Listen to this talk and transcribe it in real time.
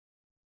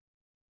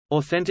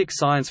Authentic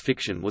Science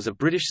Fiction was a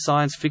British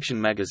science fiction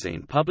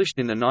magazine published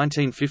in the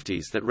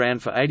 1950s that ran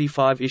for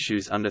 85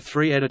 issues under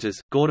 3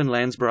 editors, Gordon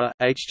Lansborough,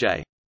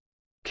 H.J.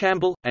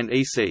 Campbell, and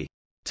E.C.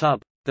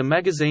 Tubb. The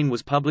magazine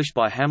was published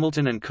by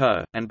Hamilton &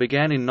 Co., and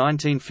began in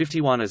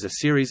 1951 as a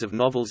series of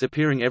novels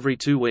appearing every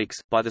 2 weeks.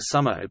 By the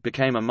summer it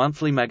became a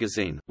monthly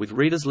magazine, with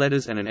readers'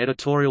 letters and an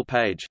editorial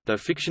page, though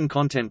fiction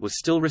content was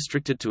still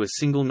restricted to a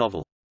single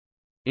novel.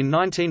 In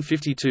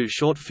 1952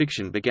 short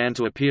fiction began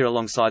to appear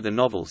alongside the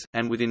novels,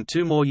 and within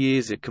 2 more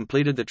years it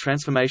completed the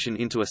transformation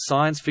into a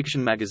science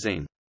fiction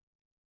magazine.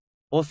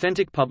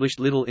 Authentic published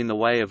little in the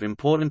way of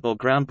important or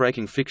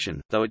groundbreaking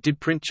fiction, though it did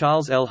print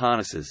Charles L.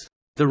 Harness's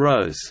The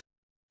Rose,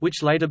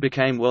 which later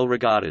became well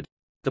regarded.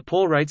 The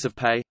poor rates of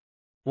pay,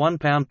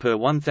 £1 per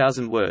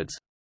 1,000 words,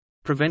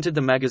 prevented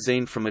the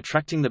magazine from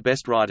attracting the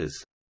best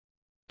writers.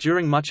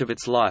 During much of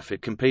its life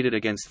it competed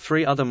against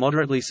 3 other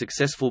moderately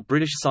successful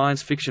British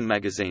science fiction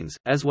magazines,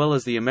 as well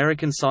as the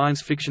American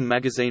science fiction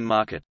magazine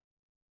market.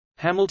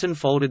 Hamilton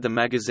folded the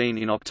magazine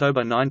in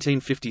October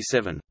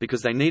 1957,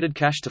 because they needed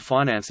cash to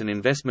finance an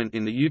investment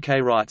in the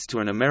UK rights to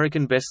an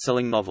American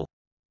best-selling novel.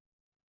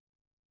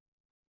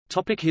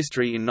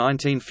 History. In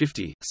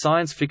 1950,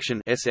 science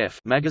fiction (SF)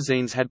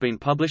 magazines had been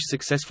published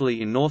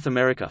successfully in North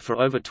America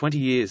for over 20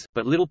 years,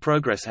 but little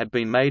progress had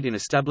been made in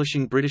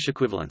establishing British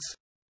equivalents.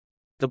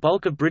 The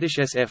bulk of British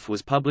SF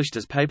was published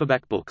as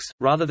paperback books,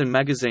 rather than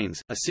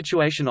magazines, a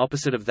situation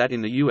opposite of that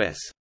in the US.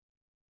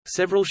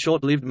 Several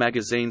short-lived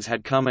magazines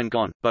had come and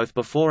gone, both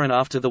before and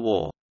after the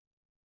war.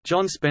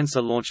 John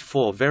Spencer launched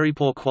 4 very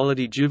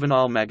poor-quality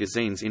juvenile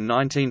magazines in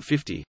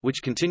 1950,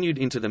 which continued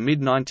into the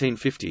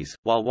mid-1950s,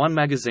 while one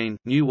magazine,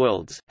 New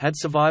Worlds, had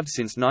survived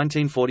since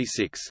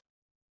 1946.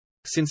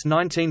 Since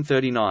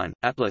 1939,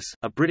 Atlas,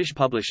 a British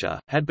publisher,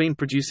 had been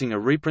producing a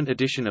reprint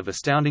edition of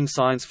Astounding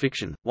Science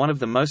Fiction, one of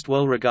the most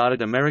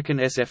well-regarded American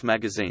SF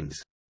magazines.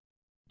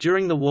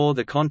 During the war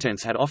the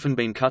contents had often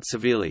been cut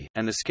severely,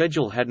 and the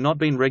schedule had not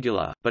been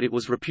regular, but it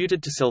was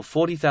reputed to sell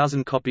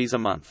 40,000 copies a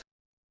month.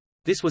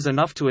 This was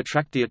enough to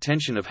attract the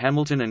attention of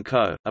Hamilton &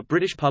 Co., a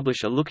British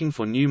publisher looking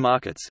for new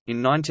markets. In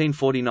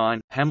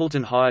 1949,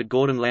 Hamilton hired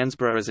Gordon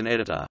Lansborough as an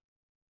editor.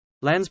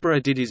 Lansborough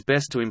did his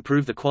best to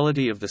improve the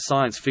quality of the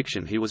science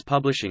fiction he was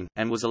publishing,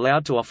 and was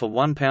allowed to offer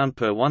 £1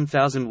 per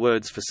 1,000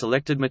 words for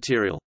selected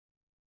material.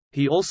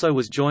 He also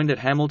was joined at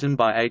Hamilton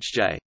by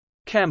H.J.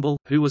 Campbell,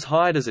 who was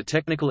hired as a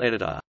technical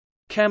editor.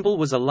 Campbell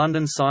was a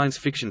London science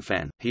fiction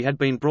fan. He had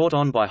been brought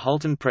on by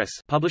Hulton Press,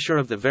 publisher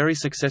of the very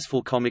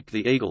successful comic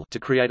The Eagle, to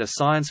create a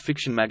science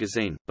fiction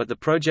magazine, but the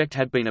project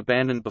had been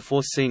abandoned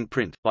before seeing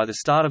print. By the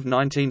start of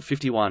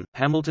 1951,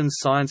 Hamilton's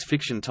science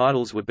fiction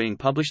titles were being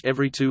published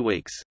every 2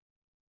 weeks.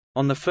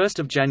 On 1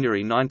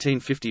 January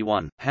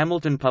 1951,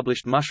 Hamilton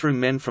published Mushroom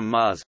Men from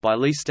Mars, by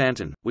Lee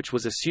Stanton, which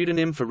was a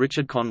pseudonym for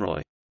Richard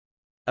Conroy.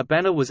 A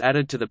banner was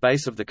added to the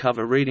base of the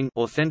cover reading,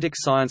 Authentic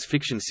Science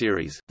Fiction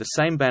Series. The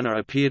same banner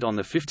appeared on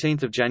the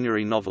 15th of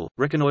January novel,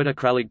 Reconnoiter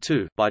Kralig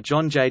 2, by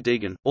John J.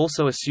 Deegan,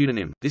 also a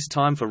pseudonym, this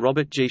time for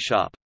Robert G.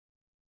 Sharp.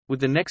 With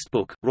the next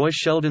book, Roy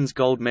Sheldon's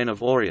Gold Men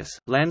of Aureus,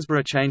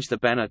 Lansborough changed the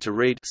banner to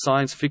read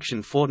Science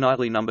Fiction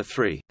Fortnightly No.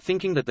 3,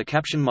 thinking that the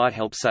caption might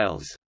help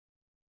sales.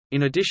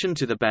 In addition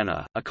to the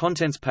banner, a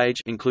contents page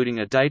including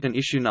a date and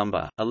issue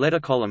number, a letter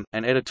column,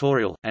 an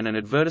editorial, and an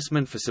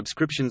advertisement for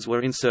subscriptions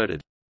were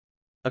inserted.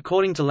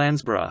 According to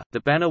Lansborough, the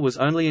banner was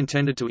only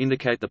intended to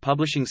indicate the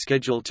publishing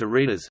schedule to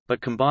readers,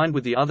 but combined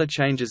with the other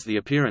changes the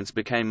appearance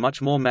became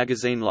much more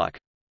magazine-like.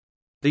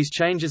 These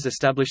changes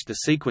established the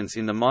sequence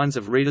in the minds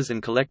of readers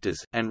and collectors,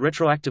 and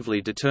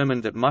retroactively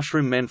determined that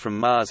Mushroom Men from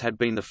Mars had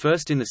been the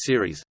first in the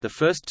series. The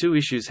first 2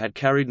 issues had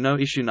carried no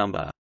issue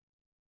number.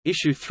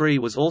 Issue 3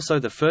 was also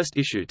the first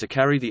issue to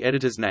carry the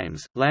editors'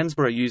 names.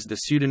 Lansborough used the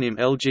pseudonym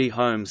L.G.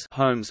 Holmes,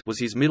 Holmes was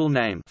his middle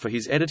name, for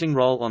his editing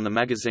role on the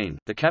magazine.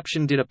 The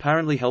caption did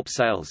apparently help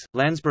sales.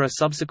 Lansborough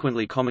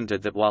subsequently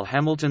commented that while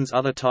Hamilton's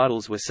other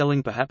titles were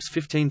selling perhaps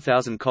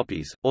 15,000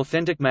 copies,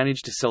 Authentic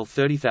managed to sell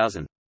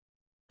 30,000.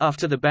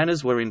 After the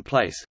banners were in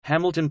place,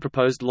 Hamilton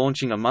proposed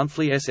launching a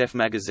monthly SF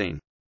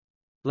magazine.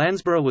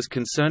 Lansborough was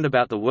concerned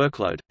about the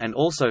workload, and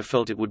also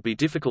felt it would be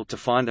difficult to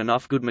find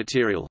enough good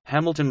material.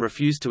 Hamilton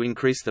refused to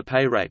increase the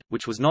pay rate,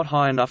 which was not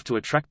high enough to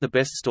attract the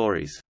best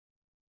stories.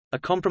 A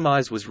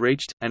compromise was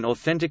reached, and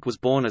Authentic was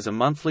born as a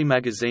monthly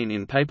magazine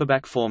in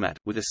paperback format,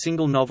 with a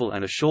single novel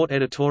and a short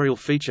editorial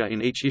feature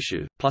in each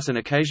issue, plus an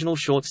occasional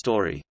short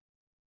story.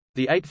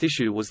 The 8th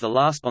issue was the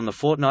last on the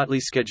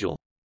fortnightly schedule.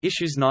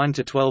 Issues 9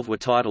 to 12 were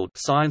titled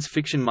Science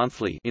Fiction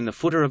Monthly in the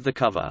footer of the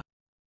cover.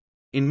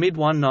 In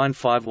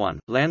mid-1951,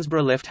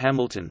 Lansborough left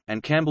Hamilton,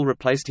 and Campbell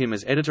replaced him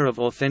as editor of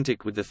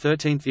Authentic with the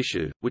 13th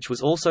issue, which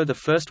was also the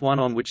first one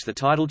on which the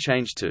title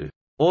changed to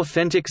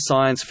Authentic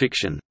Science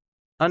Fiction.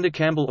 Under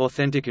Campbell,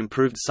 Authentic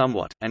improved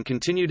somewhat, and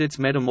continued its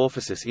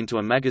metamorphosis into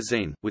a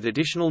magazine, with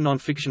additional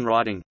non-fiction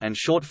writing, and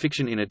short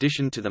fiction in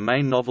addition to the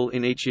main novel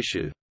in each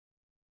issue.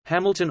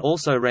 Hamilton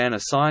also ran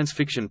a science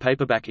fiction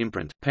paperback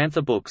imprint,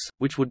 Panther Books,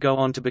 which would go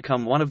on to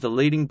become one of the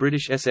leading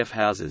British SF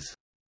houses.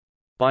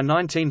 By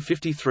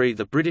 1953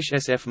 the British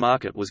SF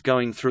market was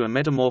going through a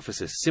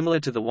metamorphosis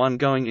similar to the one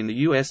going in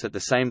the US at the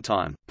same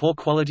time. Poor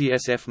quality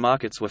SF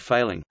markets were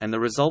failing, and the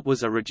result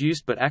was a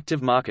reduced but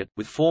active market,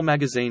 with 4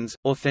 magazines: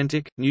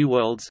 Authentic, New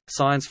Worlds,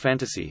 Science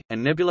Fantasy,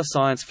 and Nebula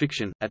Science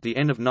Fiction. At the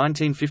end of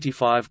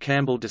 1955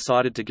 Campbell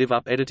decided to give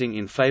up editing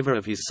in favor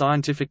of his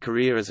scientific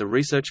career as a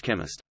research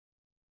chemist.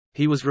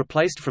 He was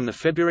replaced from the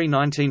February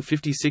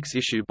 1956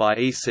 issue by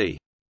E.C.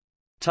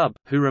 Tubb,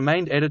 who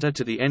remained editor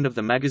to the end of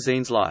the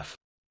magazine's life.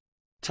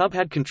 Tubb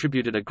had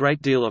contributed a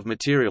great deal of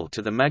material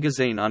to the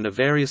magazine under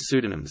various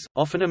pseudonyms,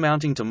 often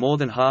amounting to more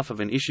than half of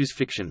an issue's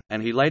fiction,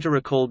 and he later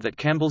recalled that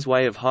Campbell's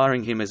way of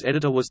hiring him as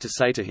editor was to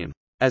say to him,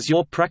 "As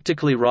you're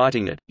practically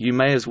writing it, you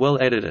may as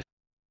well edit it."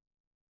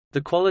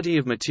 The quality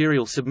of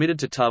material submitted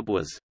to Tubb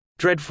was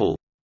 "dreadful,"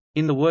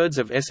 in the words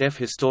of SF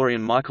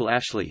historian Michael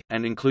Ashley,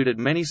 and included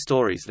many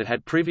stories that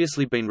had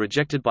previously been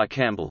rejected by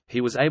Campbell.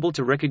 He was able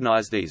to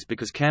recognize these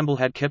because Campbell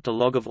had kept a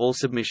log of all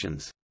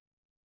submissions.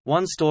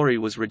 One story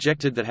was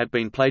rejected that had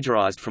been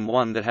plagiarized from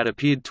one that had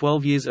appeared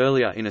 12 years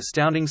earlier in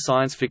Astounding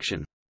Science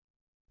Fiction.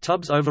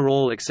 Tubb's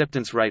overall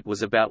acceptance rate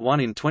was about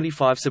 1 in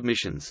 25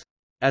 submissions.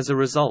 As a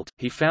result,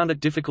 he found it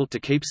difficult to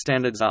keep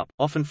standards up,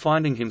 often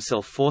finding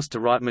himself forced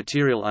to write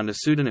material under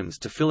pseudonyms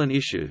to fill an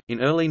issue.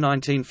 In early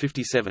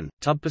 1957,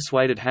 Tubb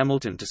persuaded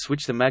Hamilton to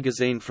switch the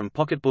magazine from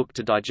pocketbook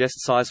to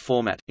digest-size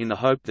format, in the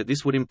hope that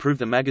this would improve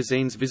the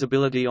magazine's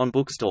visibility on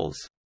bookstalls.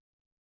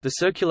 The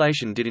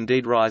circulation did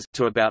indeed rise,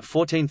 to about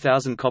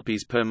 14,000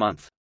 copies per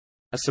month.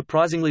 A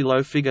surprisingly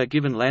low figure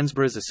given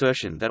Lansborough's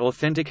assertion that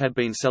Authentic had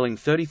been selling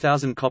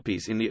 30,000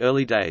 copies in the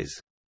early days.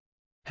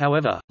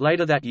 However,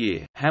 later that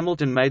year,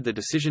 Hamilton made the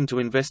decision to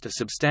invest a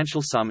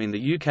substantial sum in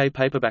the UK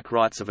paperback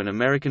rights of an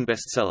American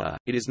bestseller.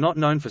 It is not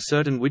known for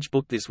certain which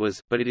book this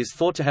was, but it is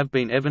thought to have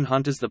been Evan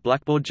Hunter's The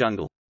Blackboard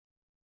Jungle.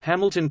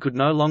 Hamilton could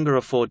no longer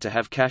afford to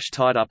have cash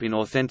tied up in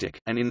Authentic,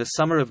 and in the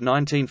summer of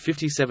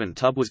 1957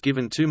 Tubb was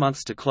given 2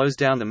 months to close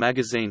down the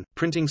magazine,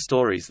 printing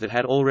stories that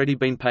had already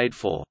been paid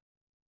for.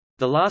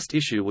 The last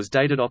issue was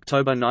dated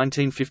October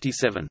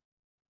 1957.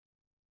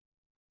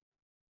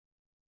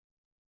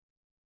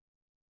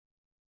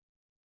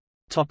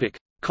 Topic: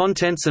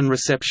 Contents and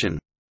reception.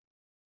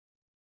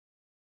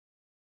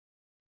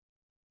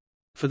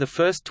 For the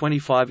first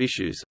 25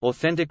 issues,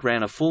 Authentic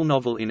ran a full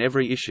novel in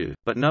every issue,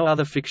 but no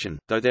other fiction,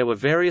 though there were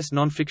various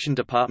non-fiction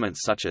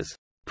departments such as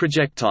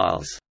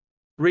projectiles,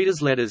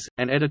 readers' letters,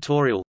 and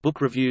editorial,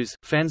 book reviews,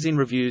 fanzine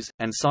reviews,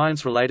 and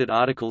science-related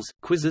articles,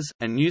 quizzes,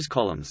 and news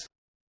columns.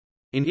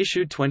 In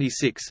issue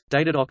 26,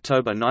 dated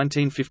October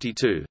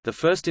 1952, the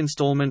first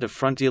installment of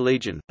Frontier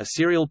Legion, a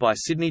serial by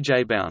Sidney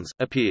J. Bounds,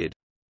 appeared.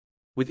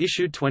 With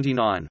issue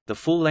 29, the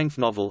full-length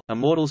novel,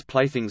 Immortals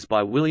Playthings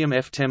by William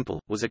F. Temple,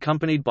 was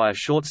accompanied by a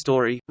short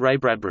story, Ray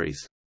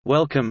Bradbury's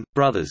Welcome,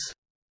 Brothers,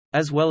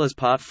 as well as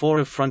Part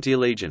 4 of Frontier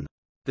Legion.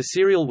 The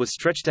serial was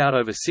stretched out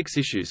over 6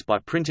 issues by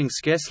printing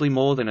scarcely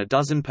more than a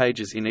dozen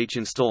pages in each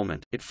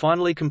installment. It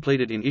finally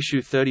completed in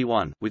issue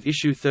 31, with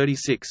issue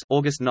 36,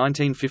 August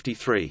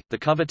 1953, the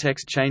cover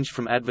text changed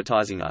from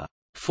advertising a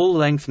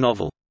full-length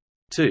novel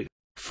to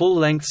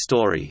full-length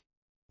story.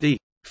 The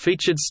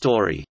featured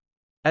story,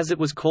 as it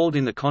was called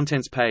in the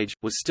contents page,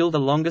 was still the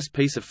longest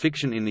piece of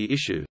fiction in the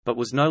issue, but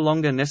was no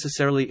longer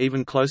necessarily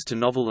even close to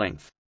novel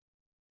length.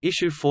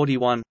 Issue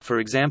 41, for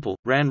example,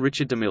 ran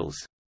Richard DeMille's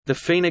The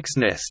Phoenix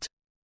Nest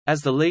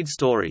as the lead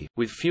story,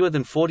 with fewer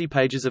than 40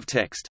 pages of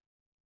text.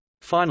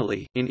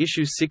 Finally, in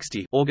issue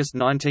 60, August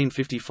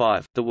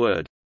 1955, the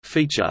word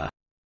feature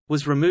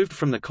was removed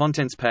from the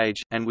contents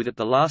page, and with it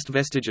the last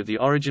vestige of the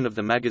origin of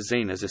the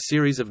magazine as a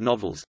series of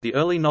novels. The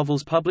early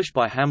novels published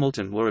by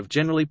Hamilton were of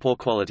generally poor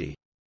quality.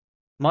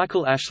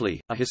 Michael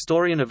Ashley, a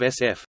historian of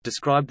SF,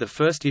 described the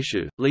first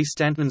issue, Lee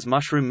Stanton's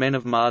Mushroom Men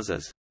of Mars,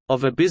 as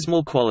of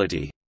abysmal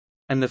quality,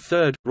 and the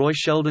third, Roy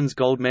Sheldon's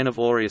Gold Men of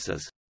Aureus,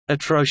 as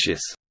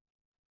atrocious.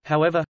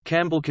 However,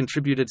 Campbell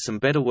contributed some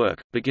better work,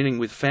 beginning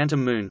with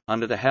Phantom Moon,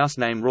 under the house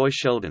name Roy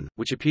Sheldon,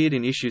 which appeared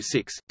in issue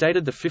 6,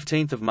 dated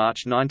 15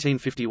 March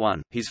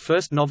 1951. His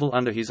first novel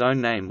under his own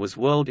name was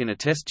World in a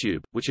Test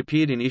Tube, which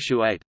appeared in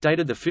issue 8,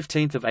 dated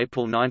 15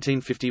 April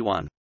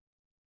 1951.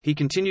 He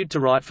continued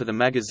to write for the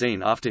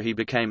magazine after he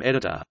became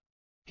editor.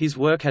 His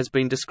work has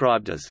been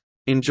described as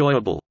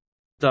enjoyable,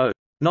 though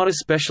not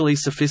especially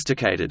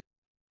sophisticated.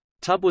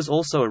 Tubb was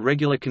also a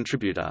regular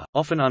contributor,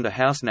 often under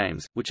house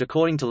names, which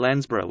according to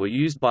Lansborough were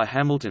used by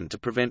Hamilton to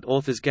prevent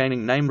authors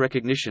gaining name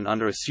recognition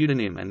under a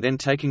pseudonym and then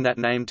taking that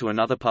name to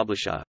another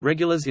publisher.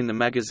 Regulars in the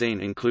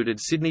magazine included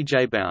Sidney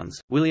J. Bounds,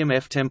 William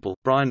F. Temple,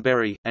 Brian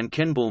Berry, and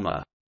Ken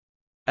Bulmer.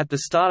 At the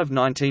start of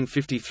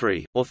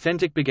 1953,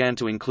 Authentic began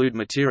to include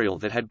material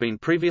that had been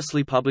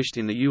previously published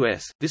in the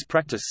US. This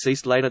practice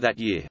ceased later that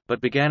year,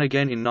 but began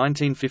again in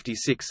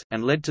 1956,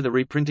 and led to the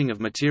reprinting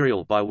of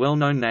material by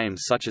well-known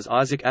names such as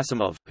Isaac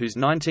Asimov, whose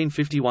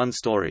 1951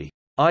 story,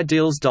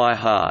 Ideals Die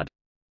Hard,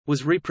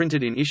 was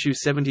reprinted in issue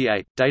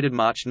 78, dated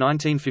March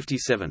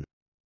 1957.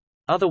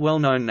 Other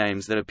well-known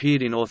names that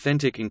appeared in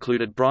Authentic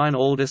included Brian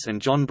Aldiss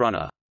and John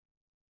Brunner.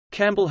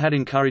 Campbell had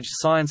encouraged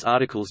science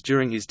articles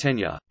during his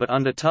tenure, but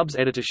under Tubbs'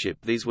 editorship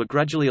these were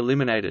gradually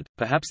eliminated.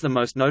 Perhaps the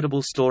most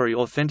notable story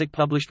Authentic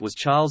published was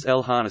Charles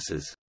L.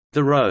 Harness's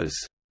The Rose,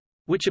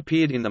 which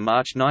appeared in the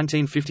March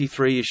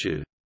 1953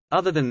 issue.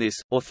 Other than this,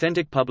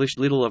 Authentic published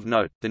little of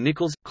note. The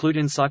Nichols Clute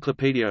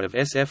Encyclopedia of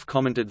SF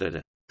commented that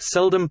it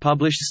seldom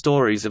published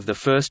stories of the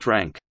first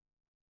rank,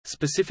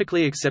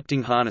 specifically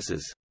accepting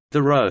Harness's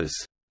The Rose.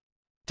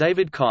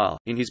 David Kyle,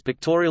 in his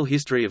Pictorial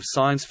History of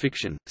Science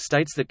Fiction,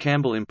 states that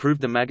Campbell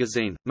improved the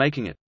magazine,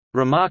 making it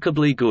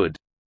remarkably good,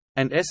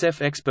 and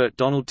SF expert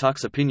Donald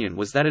Tuck's opinion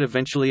was that it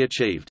eventually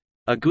achieved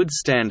a good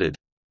standard.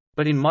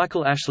 But in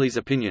Michael Ashley's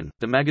opinion,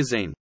 the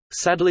magazine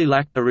sadly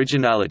lacked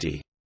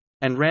originality,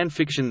 and ran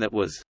fiction that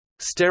was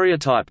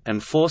stereotyped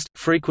and forced,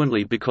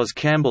 frequently because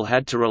Campbell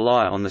had to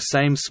rely on the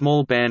same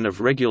small band of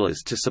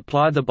regulars to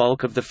supply the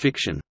bulk of the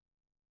fiction.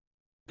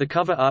 The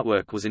cover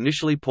artwork was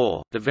initially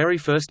poor. The very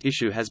first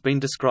issue has been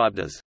described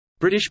as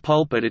British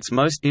pulp at its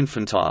most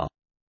infantile,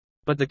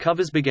 but the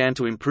covers began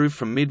to improve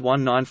from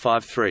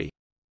mid-1953.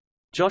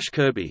 Josh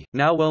Kirby,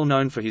 now well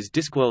known for his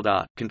Discworld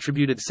art,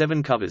 contributed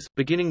 7 covers,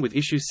 beginning with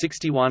issue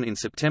 61 in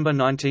September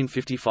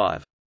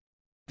 1955.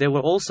 There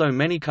were also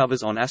many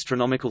covers on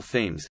astronomical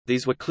themes.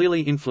 These were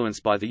clearly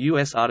influenced by the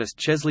U.S. artist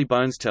Chesley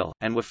Bonestell,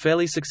 and were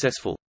fairly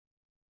successful.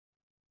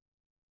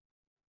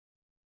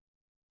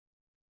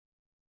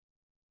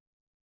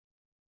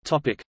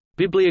 Topic: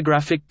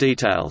 Bibliographic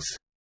details.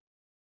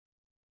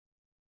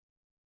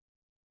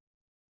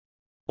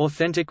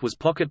 Authentic was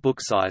pocketbook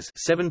size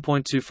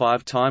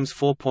 7.25 x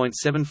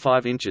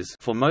 4.75 inches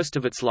for most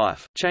of its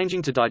life,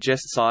 changing to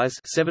digest size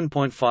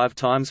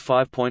 7.5 x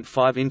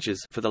 5.5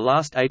 inches for the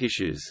last 8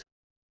 issues.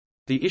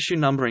 The issue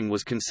numbering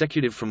was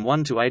consecutive from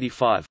 1 to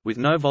 85, with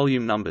no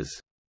volume numbers.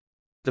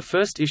 The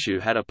first issue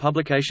had a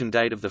publication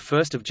date of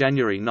 1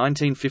 January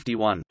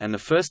 1951, and the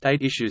first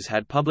 8 issues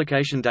had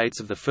publication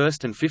dates of 1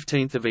 and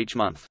 15 of each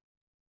month.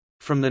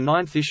 From the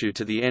 9th issue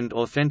to the end,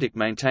 Authentic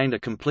maintained a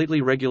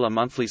completely regular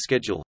monthly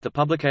schedule. The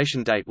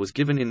publication date was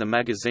given in the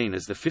magazine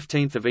as the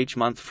 15th of each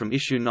month from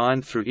issue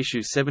 9 through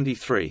issue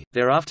 73.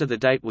 Thereafter the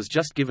date was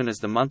just given as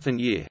the month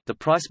and year. The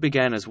price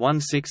began as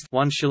 1/6,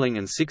 1 shilling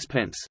and 6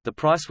 pence. The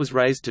price was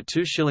raised to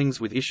 2 shillings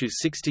with issue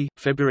 60,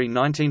 February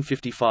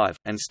 1955,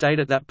 and stayed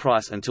at that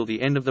price until the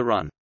end of the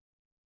run.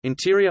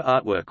 Interior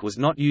artwork was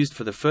not used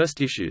for the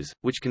first issues,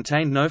 which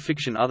contained no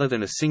fiction other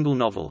than a single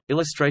novel.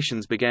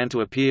 Illustrations began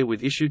to appear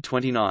with issue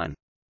 29.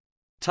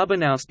 Tubb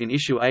announced in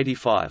issue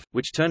 85,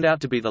 which turned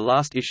out to be the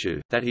last issue,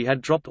 that he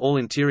had dropped all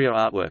interior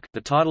artwork. The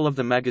title of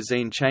the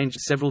magazine changed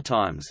several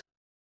times.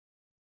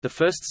 The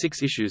first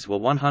 6 issues were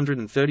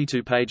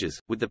 132 pages,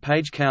 with the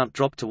page count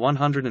dropped to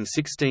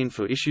 116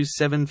 for issues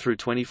 7 through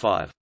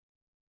 25.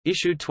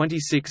 Issue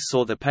 26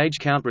 saw the page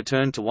count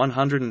return to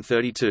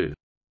 132.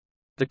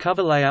 The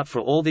cover layout for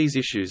all these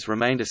issues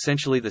remained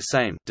essentially the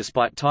same,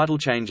 despite title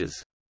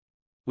changes.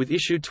 With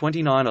issue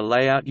 29, a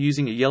layout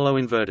using a yellow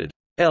inverted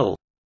L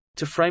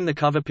to frame the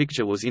cover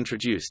picture was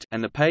introduced,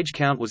 and the page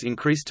count was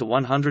increased to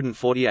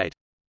 148.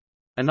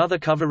 Another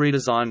cover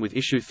redesign with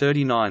issue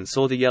 39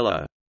 saw the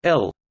yellow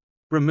L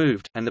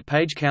removed, and the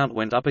page count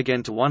went up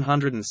again to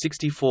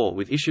 164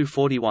 with issue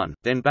 41,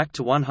 then back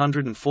to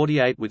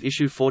 148 with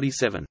issue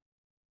 47.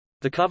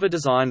 The cover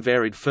design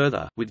varied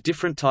further, with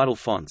different title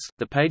fonts.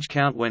 The page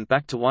count went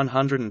back to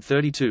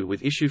 132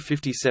 with issue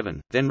 57,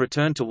 then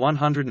returned to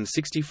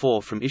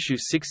 164 from issue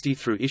 60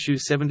 through issue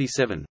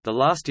 77, the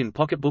last in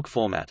pocketbook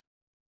format.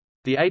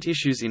 The 8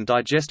 issues in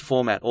digest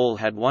format all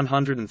had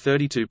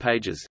 132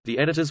 pages. The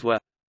editors were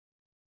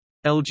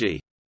L.G.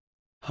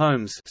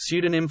 Holmes,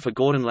 pseudonym for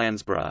Gordon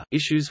Lansborough,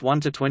 issues 1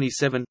 to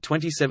 27,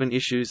 27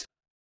 issues.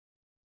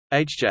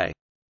 H.J.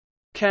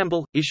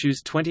 Campbell,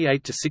 issues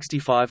 28 to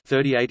 65,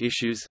 38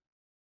 issues.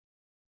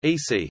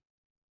 E.C.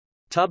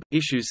 Tubb,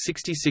 issues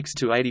 66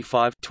 to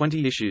 85,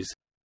 20 issues.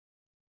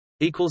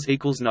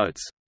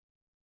 Notes